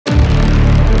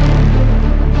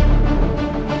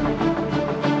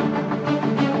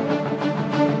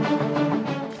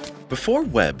Before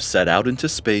Webb set out into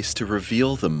space to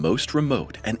reveal the most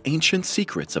remote and ancient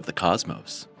secrets of the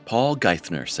cosmos, Paul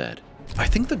Geithner said, "I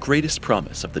think the greatest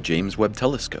promise of the James Webb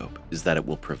Telescope is that it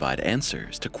will provide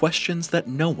answers to questions that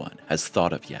no one has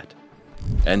thought of yet."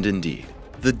 And indeed,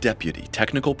 the Deputy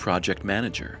Technical Project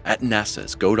Manager at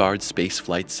NASA's Goddard Space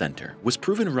Flight Center was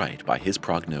proven right by his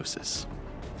prognosis.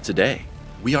 Today,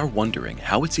 we are wondering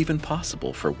how it's even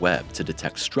possible for Webb to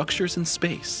detect structures in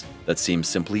space that seem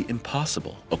simply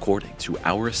impossible according to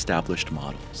our established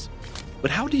models. But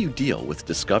how do you deal with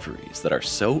discoveries that are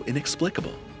so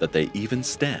inexplicable that they even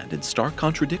stand in stark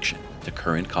contradiction to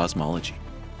current cosmology?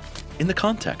 In the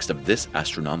context of this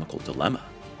astronomical dilemma,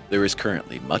 there is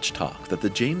currently much talk that the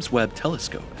James Webb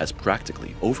Telescope has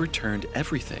practically overturned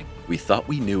everything we thought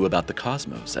we knew about the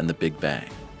cosmos and the Big Bang.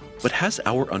 But has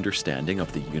our understanding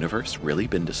of the universe really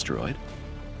been destroyed?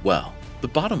 Well, the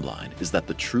bottom line is that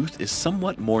the truth is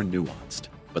somewhat more nuanced,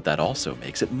 but that also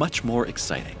makes it much more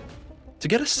exciting. To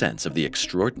get a sense of the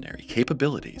extraordinary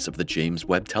capabilities of the James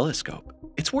Webb Telescope,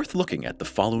 it's worth looking at the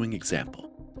following example.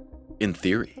 In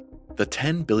theory, the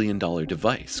 $10 billion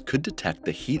device could detect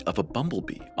the heat of a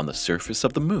bumblebee on the surface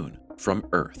of the moon from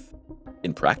Earth.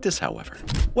 In practice, however,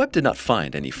 Webb did not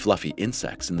find any fluffy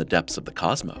insects in the depths of the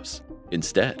cosmos.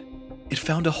 Instead, it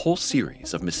found a whole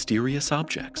series of mysterious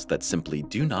objects that simply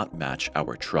do not match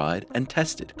our tried and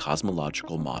tested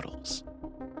cosmological models.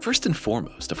 First and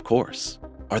foremost, of course,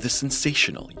 are the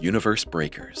sensational universe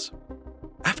breakers.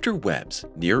 After Webb's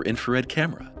near-infrared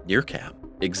camera, NIRCam,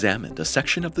 examined a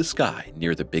section of the sky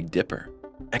near the Big Dipper,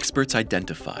 experts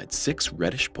identified 6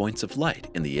 reddish points of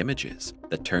light in the images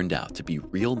that turned out to be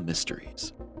real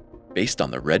mysteries. Based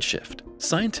on the redshift,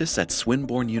 scientists at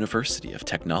Swinburne University of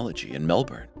Technology in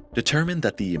Melbourne determined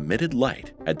that the emitted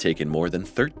light had taken more than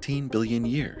 13 billion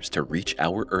years to reach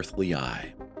our earthly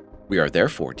eye. We are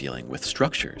therefore dealing with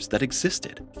structures that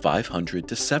existed 500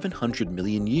 to 700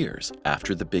 million years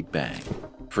after the Big Bang.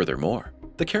 Furthermore,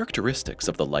 the characteristics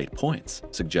of the light points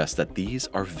suggest that these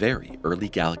are very early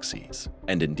galaxies,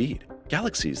 and indeed,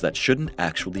 galaxies that shouldn't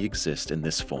actually exist in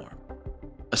this form.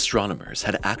 Astronomers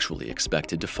had actually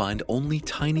expected to find only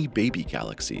tiny baby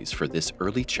galaxies for this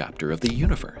early chapter of the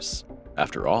universe.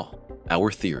 After all,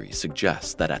 our theory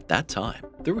suggests that at that time,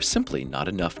 there was simply not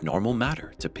enough normal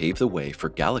matter to pave the way for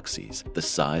galaxies the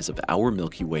size of our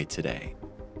Milky Way today.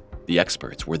 The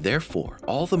experts were therefore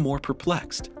all the more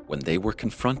perplexed when they were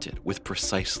confronted with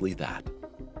precisely that.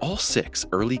 All 6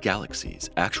 early galaxies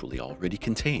actually already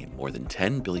contain more than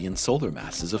 10 billion solar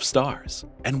masses of stars,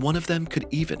 and one of them could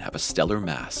even have a stellar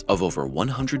mass of over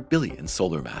 100 billion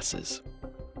solar masses.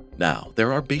 Now,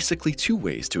 there are basically 2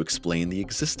 ways to explain the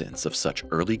existence of such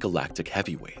early galactic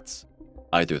heavyweights.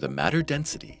 Either the matter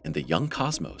density in the young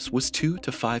cosmos was 2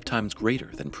 to 5 times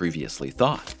greater than previously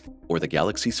thought, or the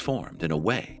galaxies formed in a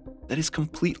way that is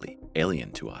completely alien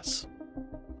to us.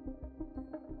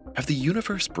 Have the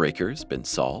universe breakers been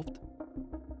solved?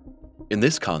 In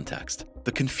this context,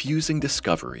 the confusing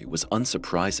discovery was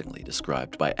unsurprisingly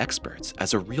described by experts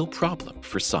as a real problem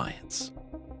for science.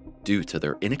 Due to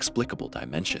their inexplicable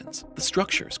dimensions, the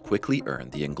structures quickly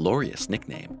earned the inglorious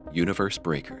nickname universe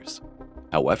breakers.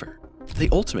 However, they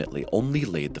ultimately only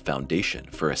laid the foundation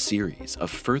for a series of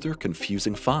further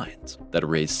confusing finds that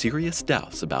raised serious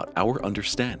doubts about our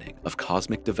understanding of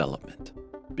cosmic development.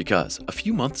 Because a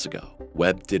few months ago,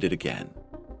 Webb did it again.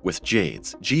 With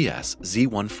JADE's GS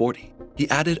Z140, he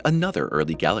added another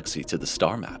early galaxy to the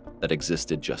star map that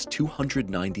existed just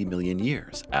 290 million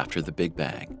years after the Big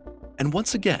Bang, and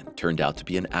once again turned out to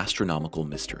be an astronomical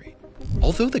mystery.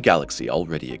 Although the galaxy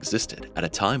already existed at a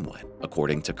time when,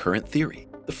 according to current theory,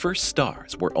 the first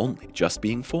stars were only just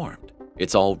being formed,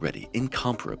 it's already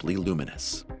incomparably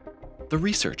luminous. The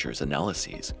researchers'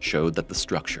 analyses showed that the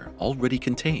structure already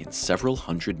contains several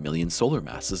hundred million solar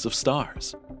masses of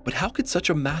stars. But how could such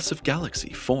a massive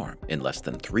galaxy form in less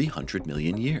than 300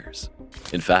 million years?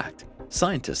 In fact,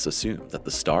 scientists assume that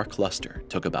the star cluster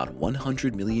took about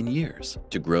 100 million years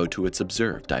to grow to its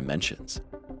observed dimensions.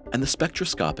 And the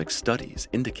spectroscopic studies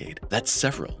indicate that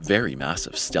several very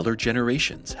massive stellar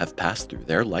generations have passed through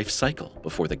their life cycle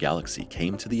before the galaxy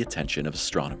came to the attention of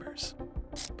astronomers.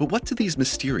 But what do these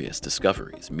mysterious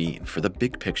discoveries mean for the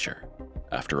big picture?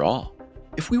 After all,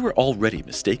 if we were already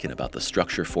mistaken about the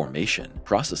structure formation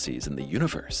processes in the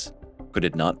universe, could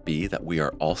it not be that we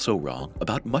are also wrong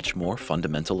about much more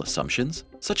fundamental assumptions,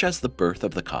 such as the birth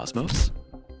of the cosmos?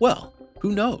 Well,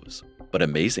 who knows? But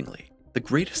amazingly, the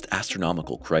greatest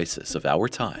astronomical crisis of our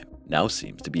time now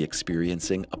seems to be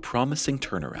experiencing a promising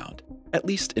turnaround, at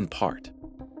least in part.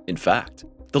 In fact,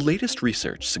 The latest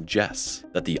research suggests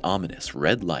that the ominous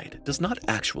red light does not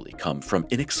actually come from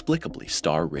inexplicably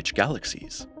star-rich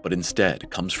galaxies, but instead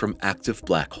comes from active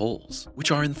black holes, which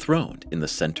are enthroned in the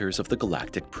centers of the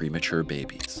galactic premature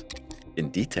babies. In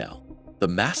detail, the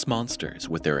mass monsters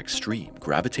with their extreme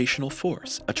gravitational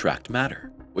force attract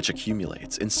matter, which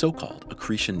accumulates in so-called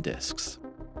accretion disks.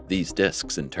 These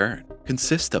disks, in turn,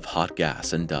 consist of hot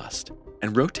gas and dust,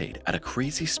 and rotate at a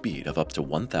crazy speed of up to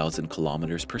 1,000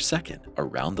 kilometers per second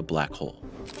around the black hole.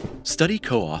 Study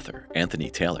co-author Anthony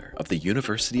Taylor of the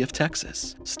University of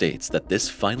Texas states that this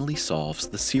finally solves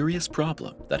the serious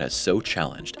problem that has so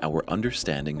challenged our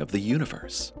understanding of the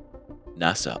universe.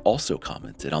 NASA also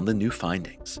commented on the new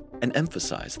findings and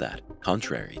emphasized that,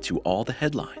 contrary to all the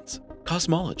headlines,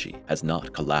 cosmology has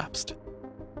not collapsed.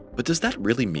 But does that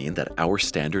really mean that our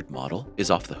standard model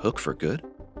is off the hook for good?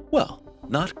 Well,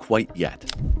 not quite yet,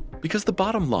 because the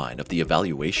bottom line of the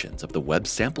evaluations of the Webb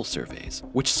sample surveys,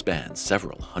 which span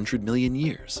several 100 million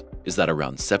years, is that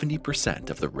around 70%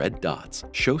 of the red dots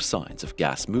show signs of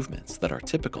gas movements that are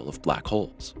typical of black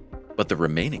holes. But the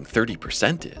remaining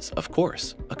 30% is, of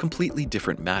course, a completely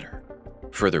different matter.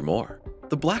 Furthermore,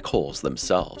 the black holes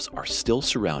themselves are still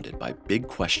surrounded by big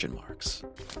question marks.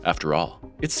 After all,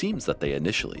 it seems that they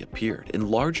initially appeared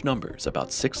in large numbers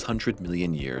about 600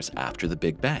 million years after the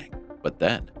Big Bang. But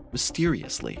then,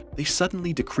 mysteriously, they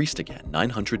suddenly decreased again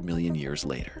 900 million years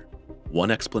later. One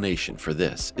explanation for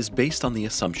this is based on the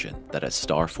assumption that as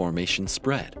star formation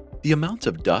spread, the amount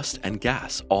of dust and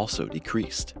gas also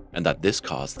decreased, and that this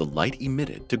caused the light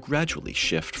emitted to gradually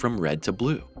shift from red to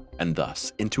blue, and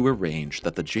thus into a range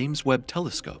that the James Webb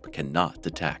Telescope cannot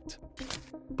detect.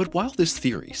 But while this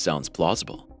theory sounds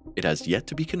plausible, it has yet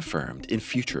to be confirmed in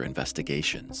future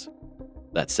investigations.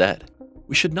 That said,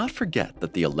 we should not forget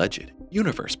that the alleged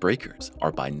universe breakers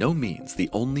are by no means the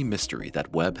only mystery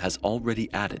that Webb has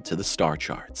already added to the star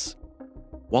charts.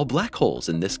 While black holes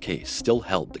in this case still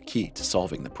held the key to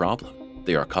solving the problem,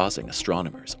 they are causing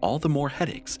astronomers all the more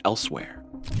headaches elsewhere,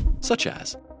 such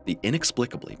as the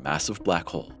inexplicably massive black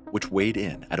hole, which weighed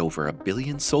in at over 1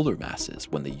 billion solar masses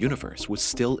when the universe was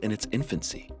still in its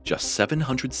infancy, just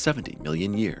 770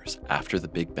 million years after the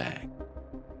Big Bang.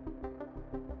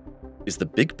 Is the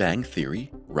Big Bang theory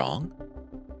wrong?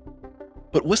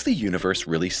 But was the universe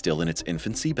really still in its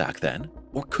infancy back then?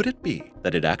 Or could it be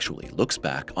that it actually looks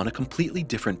back on a completely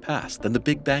different past than the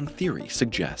Big Bang theory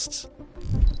suggests?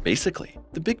 Basically,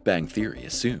 the Big Bang theory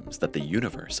assumes that the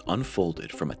universe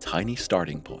unfolded from a tiny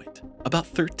starting point, about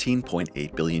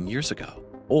 13.8 billion years ago,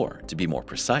 or to be more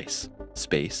precise,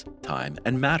 space, time,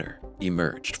 and matter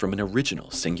emerged from an original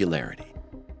singularity.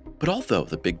 But although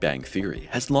the Big Bang theory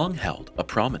has long held a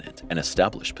prominent and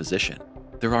established position,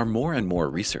 there are more and more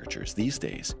researchers these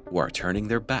days who are turning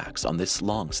their backs on this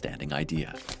long-standing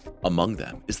idea. Among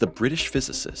them is the British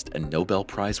physicist and Nobel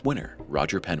Prize winner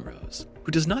Roger Penrose,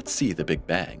 who does not see the Big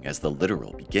Bang as the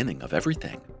literal beginning of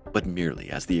everything, but merely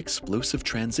as the explosive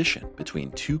transition between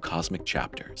two cosmic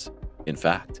chapters. In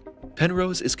fact,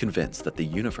 Penrose is convinced that the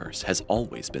universe has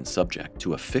always been subject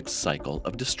to a fixed cycle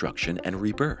of destruction and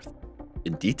rebirth.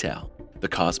 In detail, the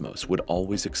cosmos would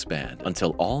always expand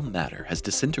until all matter has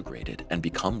disintegrated and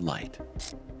become light.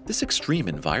 This extreme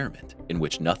environment, in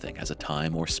which nothing has a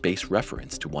time or space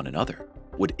reference to one another,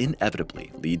 would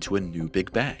inevitably lead to a new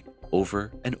Big Bang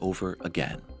over and over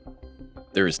again.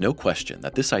 There is no question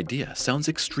that this idea sounds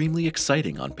extremely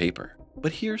exciting on paper,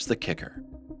 but here's the kicker.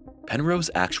 Penrose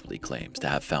actually claims to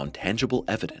have found tangible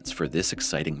evidence for this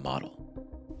exciting model.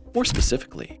 More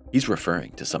specifically, he's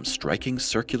referring to some striking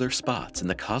circular spots in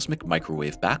the cosmic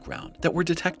microwave background that were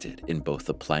detected in both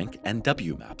the Planck and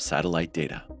WMAP satellite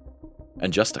data.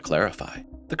 And just to clarify,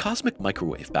 the cosmic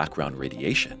microwave background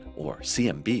radiation, or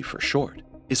CMB for short,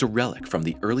 is a relic from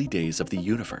the early days of the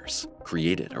universe,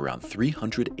 created around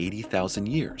 380,000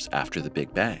 years after the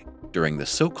Big Bang, during the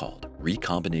so-called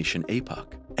recombination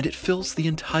epoch, and it fills the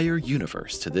entire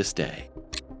universe to this day.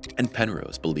 And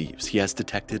Penrose believes he has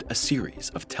detected a series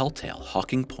of telltale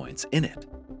Hawking points in it,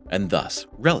 and thus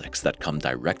relics that come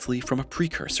directly from a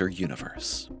precursor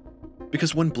universe.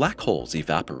 Because when black holes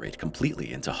evaporate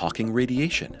completely into Hawking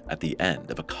radiation at the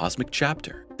end of a cosmic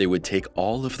chapter, they would take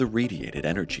all of the radiated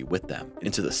energy with them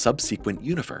into the subsequent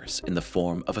universe in the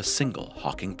form of a single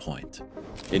Hawking point.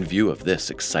 In view of this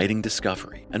exciting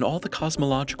discovery and all the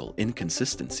cosmological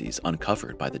inconsistencies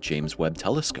uncovered by the James Webb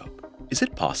Telescope, is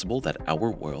it possible that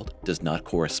our world does not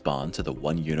correspond to the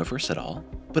one universe at all,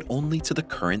 but only to the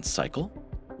current cycle?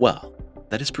 Well,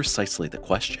 that is precisely the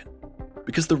question,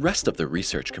 because the rest of the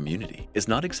research community is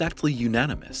not exactly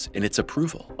unanimous in its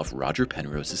approval of Roger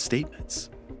Penrose's statements.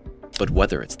 But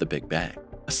whether it's the Big Bang,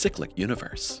 a cyclic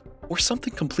universe, or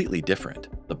something completely different?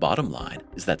 The bottom line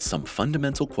is that some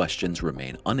fundamental questions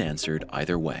remain unanswered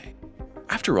either way.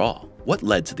 After all, what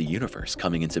led to the universe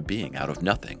coming into being out of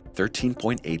nothing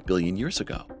 13.8 billion years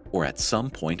ago, or at some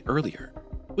point earlier?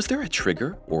 Was there a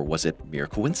trigger, or was it mere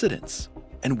coincidence?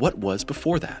 And what was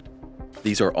before that?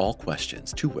 These are all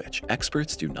questions to which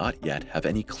experts do not yet have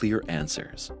any clear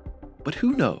answers. But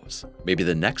who knows? Maybe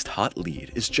the next hot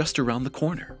lead is just around the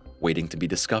corner, waiting to be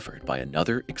discovered by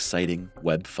another exciting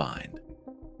Webb find.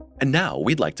 And now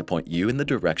we'd like to point you in the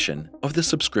direction of the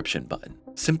subscription button.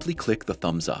 Simply click the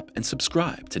thumbs up and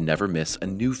subscribe to never miss a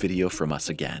new video from us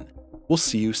again. We'll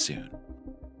see you soon.